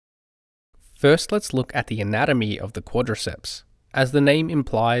First, let's look at the anatomy of the quadriceps. As the name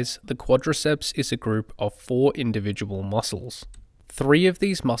implies, the quadriceps is a group of 4 individual muscles. 3 of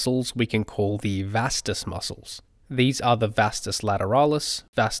these muscles we can call the vastus muscles. These are the vastus lateralis,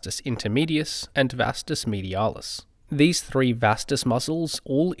 vastus intermedius, and vastus medialis. These 3 vastus muscles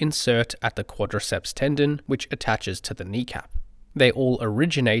all insert at the quadriceps tendon, which attaches to the kneecap. They all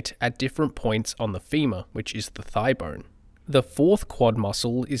originate at different points on the femur, which is the thigh bone. The 4th quad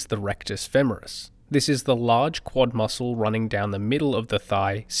muscle is the rectus femoris. This is the large quad muscle running down the middle of the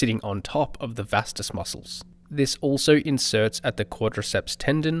thigh, sitting on top of the vastus muscles. This also inserts at the quadriceps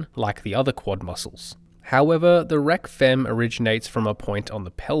tendon, like the other quad muscles. However, the rec fem originates from a point on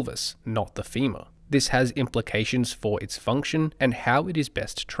the pelvis, not the femur. This has implications for its function and how it is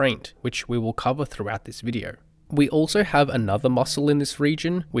best trained, which we will cover throughout this video. We also have another muscle in this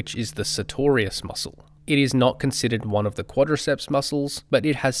region, which is the sartorius muscle. It is not considered one of the quadriceps muscles, but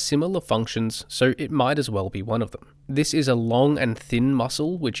it has similar functions, so it might as well be one of them. This is a long and thin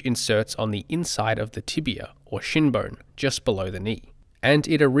muscle which inserts on the inside of the tibia, or shin bone, just below the knee. And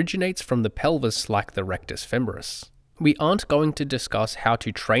it originates from the pelvis like the rectus femoris. We aren't going to discuss how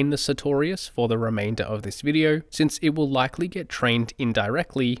to train the sartorius for the remainder of this video, since it will likely get trained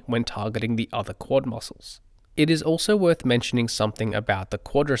indirectly when targeting the other quad muscles. It is also worth mentioning something about the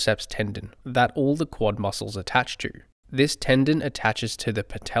quadriceps tendon that all the quad muscles attach to. This tendon attaches to the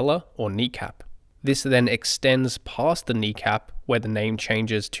patella or kneecap. This then extends past the kneecap, where the name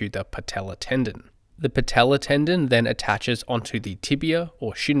changes to the patella tendon. The patella tendon then attaches onto the tibia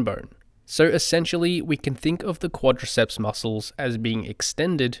or shin bone. So essentially, we can think of the quadriceps muscles as being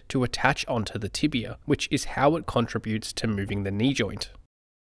extended to attach onto the tibia, which is how it contributes to moving the knee joint.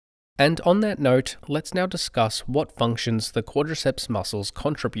 And on that note, let's now discuss what functions the quadriceps muscles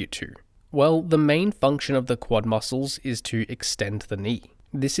contribute to. Well, the main function of the quad muscles is to extend the knee.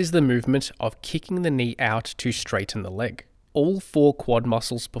 This is the movement of kicking the knee out to straighten the leg. All 4 quad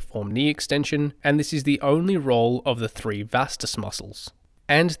muscles perform knee extension, and this is the only role of the 3 vastus muscles.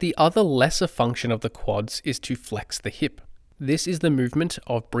 And the other lesser function of the quads is to flex the hip. This is the movement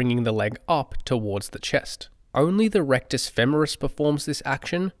of bringing the leg up towards the chest. Only the rectus femoris performs this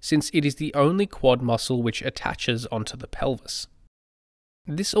action, since it is the only quad muscle which attaches onto the pelvis.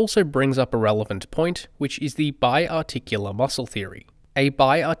 This also brings up a relevant point, which is the biarticular muscle theory. A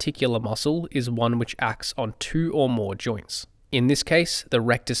biarticular muscle is one which acts on 2 or more joints. In this case, the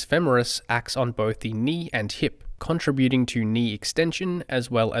rectus femoris acts on both the knee and hip, contributing to knee extension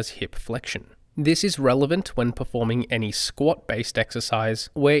as well as hip flexion. This is relevant when performing any squat-based exercise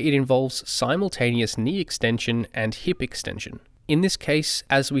where it involves simultaneous knee extension and hip extension. In this case,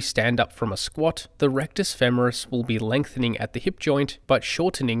 as we stand up from a squat, the rectus femoris will be lengthening at the hip joint but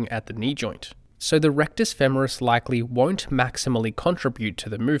shortening at the knee joint. So the rectus femoris likely won't maximally contribute to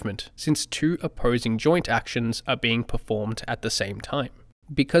the movement, since 2 opposing joint actions are being performed at the same time.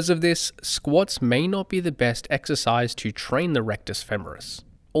 Because of this, squats may not be the best exercise to train the rectus femoris.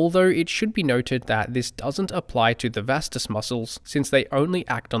 Although it should be noted that this doesn't apply to the vastus muscles, since they only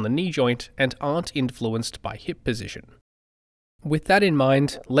act on the knee joint and aren't influenced by hip position. With that in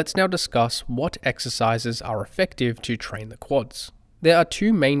mind, let's now discuss what exercises are effective to train the quads. There are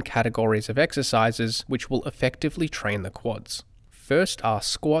 2 main categories of exercises which will effectively train the quads. First are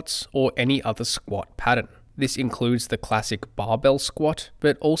squats or any other squat pattern. This includes the classic barbell squat,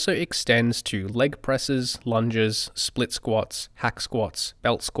 but also extends to leg presses, lunges, split squats, hack squats,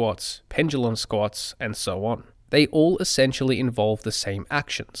 belt squats, pendulum squats, and so on. They all essentially involve the same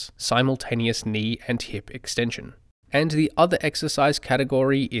actions, simultaneous knee and hip extension. And the other exercise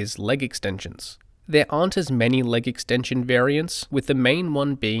category is leg extensions. There aren't as many leg extension variants, with the main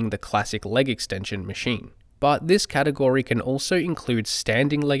one being the classic leg extension machine. But this category can also include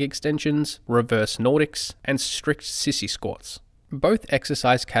standing leg extensions, reverse Nordics, and strict sissy squats. Both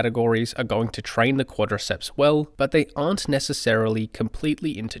exercise categories are going to train the quadriceps well, but they aren't necessarily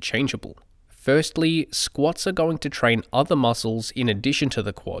completely interchangeable. Firstly, squats are going to train other muscles in addition to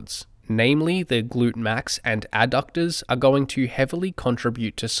the quads. Namely, the glute max and adductors are going to heavily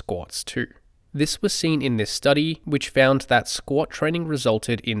contribute to squats too. This was seen in this study, which found that squat training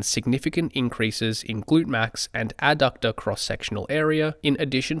resulted in significant increases in glute max and adductor cross-sectional area in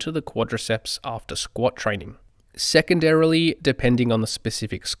addition to the quadriceps after squat training. Secondarily, depending on the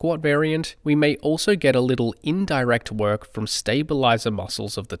specific squat variant, we may also get a little indirect work from stabilizer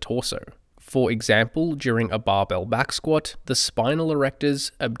muscles of the torso. For example, during a barbell back squat, the spinal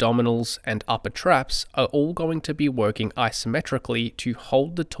erectors, abdominals, and upper traps are all going to be working isometrically to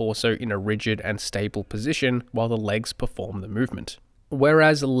hold the torso in a rigid and stable position while the legs perform the movement.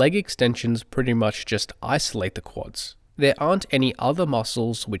 Whereas leg extensions pretty much just isolate the quads. There aren't any other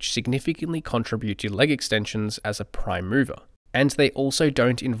muscles which significantly contribute to leg extensions as a prime mover, and they also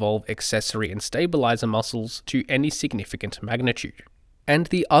don't involve accessory and stabilizer muscles to any significant magnitude. And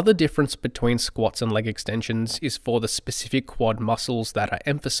the other difference between squats and leg extensions is for the specific quad muscles that are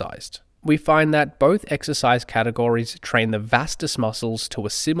emphasized. We find that both exercise categories train the vastus muscles to a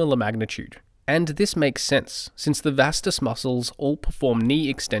similar magnitude. And this makes sense, since the vastus muscles all perform knee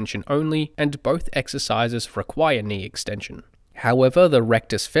extension only, and both exercises require knee extension. However, the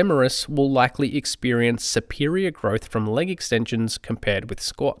rectus femoris will likely experience superior growth from leg extensions compared with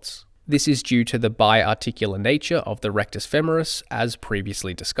squats. This is due to the biarticular nature of the rectus femoris, as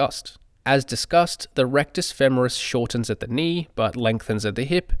previously discussed. As discussed, the rectus femoris shortens at the knee, but lengthens at the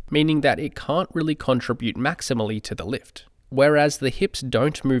hip, meaning that it can't really contribute maximally to the lift. Whereas the hips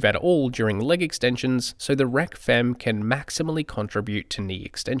don't move at all during leg extensions, so the rec fem can maximally contribute to knee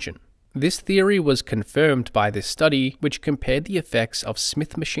extension. This theory was confirmed by this study, which compared the effects of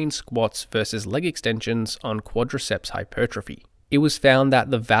Smith machine squats versus leg extensions on quadriceps hypertrophy. It was found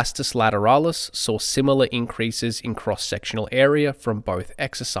that the vastus lateralis saw similar increases in cross-sectional area from both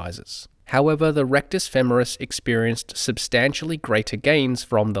exercises. However, the rectus femoris experienced substantially greater gains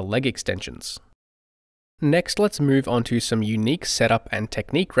from the leg extensions. Next, let's move on to some unique setup and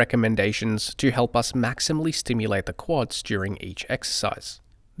technique recommendations to help us maximally stimulate the quads during each exercise.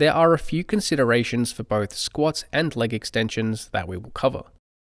 There are a few considerations for both squats and leg extensions that we will cover.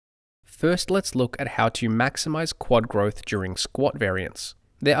 First, let's look at how to maximize quad growth during squat variants.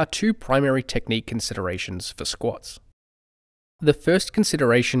 There are two primary technique considerations for squats. The first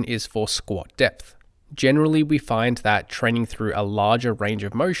consideration is for squat depth. Generally, we find that training through a larger range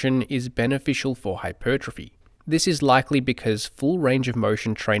of motion is beneficial for hypertrophy. This is likely because full range of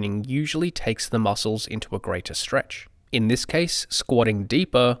motion training usually takes the muscles into a greater stretch. In this case, squatting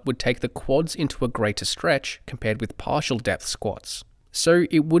deeper would take the quads into a greater stretch compared with partial depth squats. So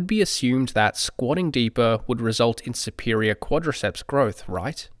it would be assumed that squatting deeper would result in superior quadriceps growth,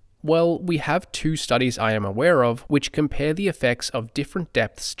 right? Well, we have two studies I am aware of which compare the effects of different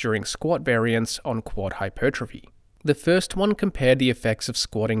depths during squat variants on quad hypertrophy. The first one compared the effects of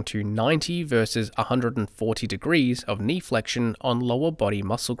squatting to 90 versus 140 degrees of knee flexion on lower body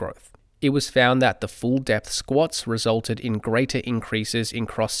muscle growth. It was found that the full depth squats resulted in greater increases in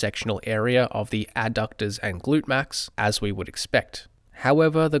cross-sectional area of the adductors and glute max, as we would expect.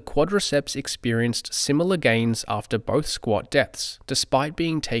 However, the quadriceps experienced similar gains after both squat depths, despite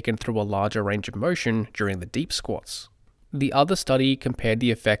being taken through a larger range of motion during the deep squats. The other study compared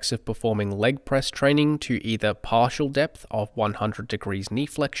the effects of performing leg press training to either partial depth of 100 degrees knee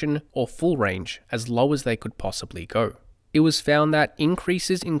flexion or full range, as low as they could possibly go. It was found that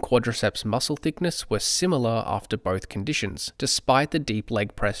increases in quadriceps muscle thickness were similar after both conditions, despite the deep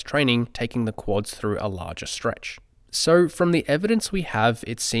leg press training taking the quads through a larger stretch. So from the evidence we have,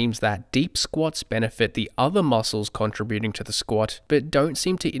 it seems that deep squats benefit the other muscles contributing to the squat, but don't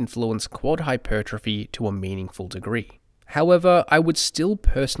seem to influence quad hypertrophy to a meaningful degree. However, I would still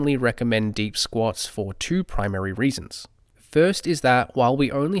personally recommend deep squats for two primary reasons. First is that while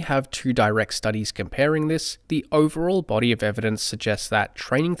we only have two direct studies comparing this, the overall body of evidence suggests that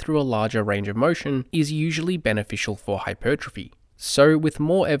training through a larger range of motion is usually beneficial for hypertrophy. So with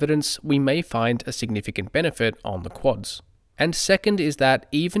more evidence, we may find a significant benefit on the quads. And second is that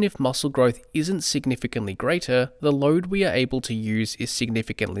even if muscle growth isn't significantly greater, the load we are able to use is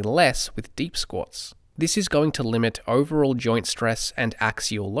significantly less with deep squats. This is going to limit overall joint stress and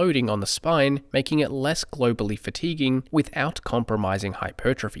axial loading on the spine, making it less globally fatiguing without compromising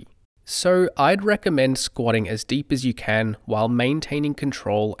hypertrophy. So I'd recommend squatting as deep as you can while maintaining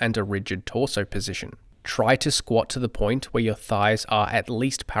control and a rigid torso position. Try to squat to the point where your thighs are at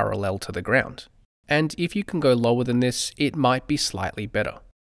least parallel to the ground. And if you can go lower than this, it might be slightly better.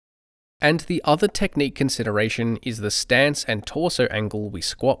 And the other technique consideration is the stance and torso angle we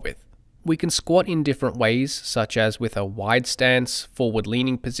squat with. We can squat in different ways, such as with a wide stance,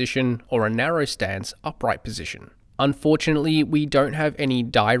 forward-leaning position, or a narrow stance, upright position. Unfortunately, we don't have any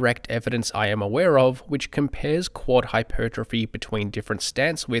direct evidence I am aware of which compares quad hypertrophy between different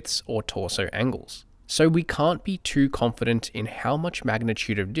stance widths or torso angles. So we can't be too confident in how much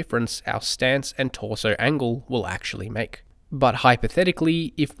magnitude of difference our stance and torso angle will actually make. But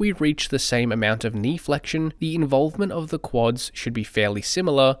hypothetically, if we reach the same amount of knee flexion, the involvement of the quads should be fairly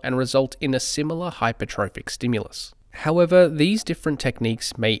similar and result in a similar hypertrophic stimulus. However, these different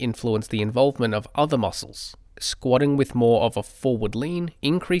techniques may influence the involvement of other muscles. Squatting with more of a forward lean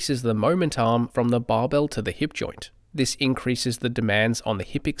increases the moment arm from the barbell to the hip joint. This increases the demands on the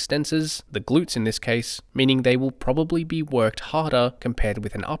hip extensors, the glutes in this case, meaning they will probably be worked harder compared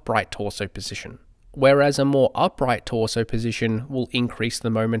with an upright torso position. whereas a more upright torso position will increase the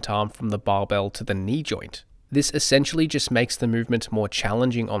moment arm from the barbell to the knee joint. This essentially just makes the movement more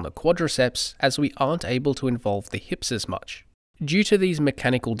challenging on the quadriceps, as we aren't able to involve the hips as much. Due to these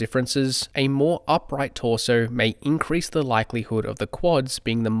mechanical differences, a more upright torso may increase the likelihood of the quads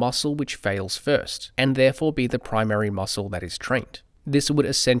being the muscle which fails first, and therefore be the primary muscle that is trained. This would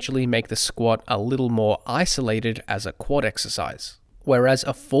essentially make the squat a little more isolated as a quad exercise, whereas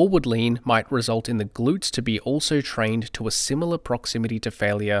a forward lean might result in the glutes to be also trained to a similar proximity to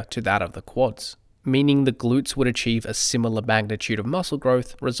failure to that of the quads, meaning the glutes would achieve a similar magnitude of muscle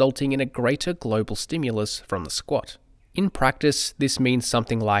growth, resulting in a greater global stimulus from the squat. In practice, this means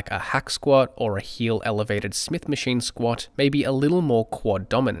something like a hack squat or a heel elevated Smith machine squat may be a little more quad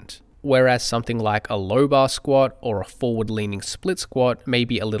dominant, whereas something like a low bar squat or a forward leaning split squat may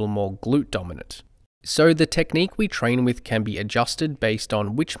be a little more glute dominant. So the technique we train with can be adjusted based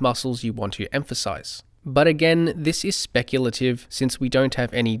on which muscles you want to emphasize. But again, this is speculative since we don't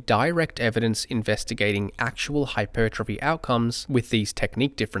have any direct evidence investigating actual hypertrophy outcomes with these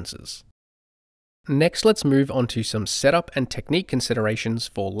technique differences. Next, let's move on to some setup and technique considerations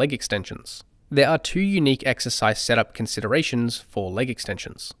for leg extensions. There are two unique exercise setup considerations for leg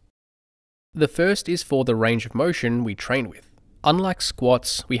extensions. The first is for the range of motion we train with. Unlike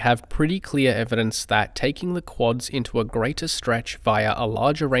squats, we have pretty clear evidence that taking the quads into a greater stretch via a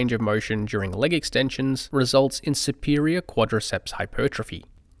larger range of motion during leg extensions results in superior quadriceps hypertrophy.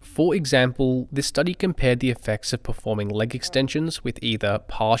 For example, this study compared the effects of performing leg extensions with either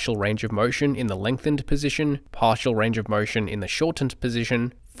partial range of motion in the lengthened position, partial range of motion in the shortened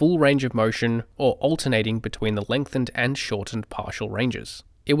position, full range of motion, or alternating between the lengthened and shortened partial ranges.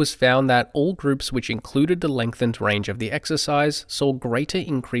 It was found that all groups which included the lengthened range of the exercise saw greater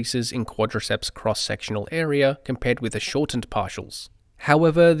increases in quadriceps cross-sectional area compared with the shortened partials.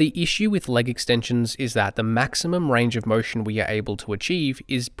 However, the issue with leg extensions is that the maximum range of motion we are able to achieve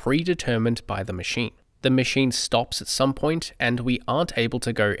is predetermined by the machine. The machine stops at some point and we aren't able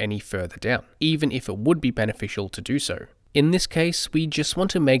to go any further down, even if it would be beneficial to do so. In this case, we just want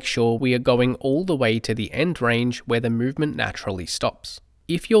to make sure we are going all the way to the end range where the movement naturally stops.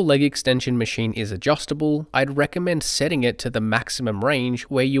 If your leg extension machine is adjustable, I'd recommend setting it to the maximum range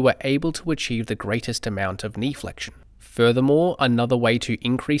where you are able to achieve the greatest amount of knee flexion. Furthermore, another way to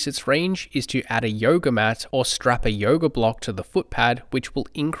increase its range is to add a yoga mat or strap a yoga block to the foot pad, which will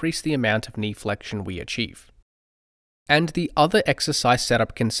increase the amount of knee flexion we achieve. And the other exercise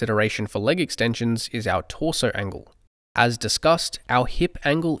setup consideration for leg extensions is our torso angle. As discussed, our hip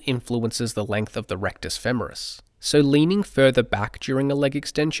angle influences the length of the rectus femoris. So leaning further back during a leg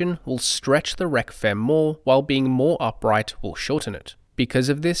extension will stretch the rec fem more, while being more upright will shorten it. Because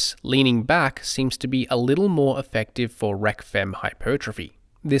of this, leaning back seems to be a little more effective for rec fem hypertrophy.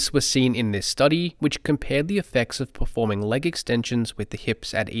 This was seen in this study, which compared the effects of performing leg extensions with the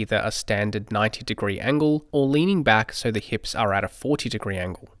hips at either a standard 90-degree angle or leaning back so the hips are at a 40-degree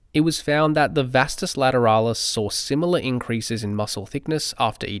angle. It was found that the vastus lateralis saw similar increases in muscle thickness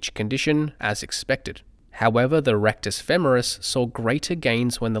after each condition as expected. However, the rectus femoris saw greater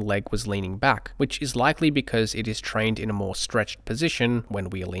gains when the leg was leaning back, which is likely because it is trained in a more stretched position when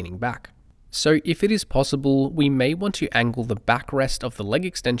we are leaning back. So if it is possible, we may want to angle the backrest of the leg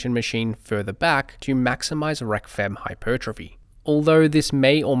extension machine further back to maximize rec fem hypertrophy. Although this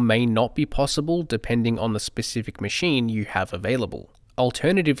may or may not be possible depending on the specific machine you have available.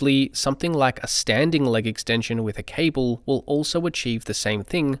 Alternatively, something like a standing leg extension with a cable will also achieve the same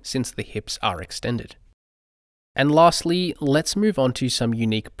thing since the hips are extended. And lastly, let's move on to some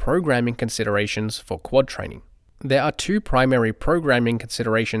unique programming considerations for quad training. There are two primary programming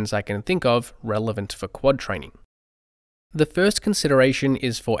considerations I can think of relevant for quad training. The first consideration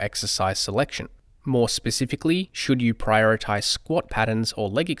is for exercise selection. More specifically, should you prioritize squat patterns or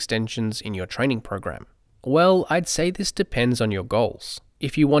leg extensions in your training program? Well, I'd say this depends on your goals.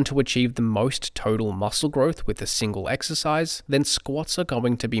 If you want to achieve the most total muscle growth with a single exercise, then squats are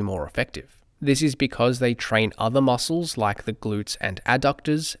going to be more effective. This is because they train other muscles like the glutes and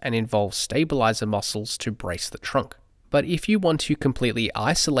adductors and involve stabilizer muscles to brace the trunk. But if you want to completely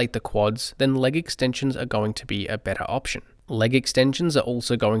isolate the quads, then leg extensions are going to be a better option. Leg extensions are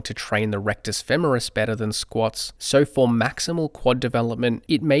also going to train the rectus femoris better than squats, so for maximal quad development,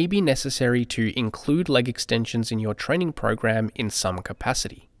 it may be necessary to include leg extensions in your training program in some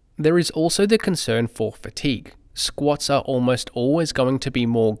capacity. There is also the concern for fatigue. Squats are almost always going to be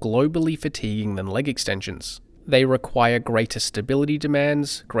more globally fatiguing than leg extensions. They require greater stability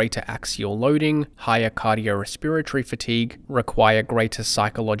demands, greater axial loading, higher cardiorespiratory fatigue, require greater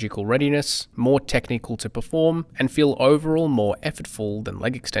psychological readiness, more technical to perform, and feel overall more effortful than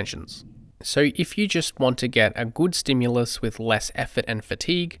leg extensions. So if you just want to get a good stimulus with less effort and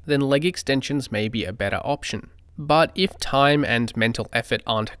fatigue, then leg extensions may be a better option. But if time and mental effort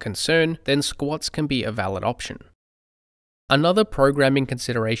aren't a concern, then squats can be a valid option. Another programming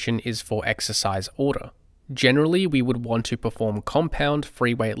consideration is for exercise order. Generally, we would want to perform compound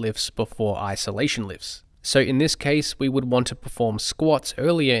free weight lifts before isolation lifts. So in this case, we would want to perform squats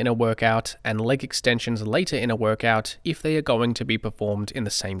earlier in a workout and leg extensions later in a workout if they are going to be performed in the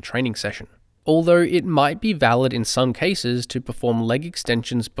same training session. Although it might be valid in some cases to perform leg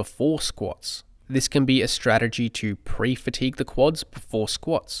extensions before squats. This can be a strategy to pre-fatigue the quads before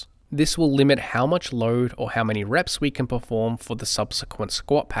squats. This will limit how much load or how many reps we can perform for the subsequent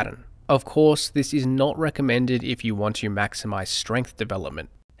squat pattern. Of course, this is not recommended if you want to maximize strength development.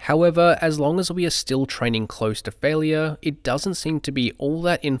 However, as long as we are still training close to failure, it doesn't seem to be all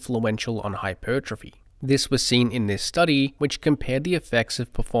that influential on hypertrophy. This was seen in this study, which compared the effects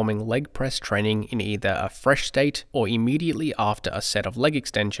of performing leg press training in either a fresh state or immediately after a set of leg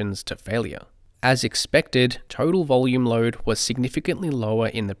extensions to failure. As expected, total volume load was significantly lower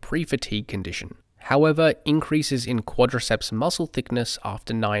in the pre-fatigue condition. However, increases in quadriceps muscle thickness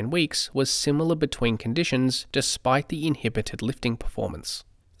after 9 weeks was similar between conditions despite the inhibited lifting performance.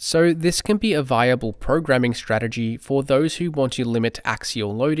 So this can be a viable programming strategy for those who want to limit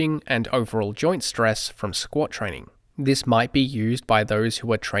axial loading and overall joint stress from squat training. This might be used by those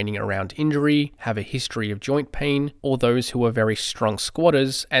who are training around injury, have a history of joint pain, or those who are very strong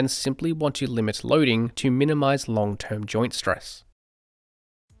squatters and simply want to limit loading to minimize long-term joint stress.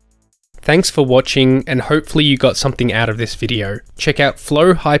 Thanks for watching, and hopefully you got something out of this video. Check out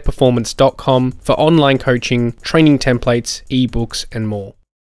flowhighperformance.com for online coaching, training templates, ebooks, and more.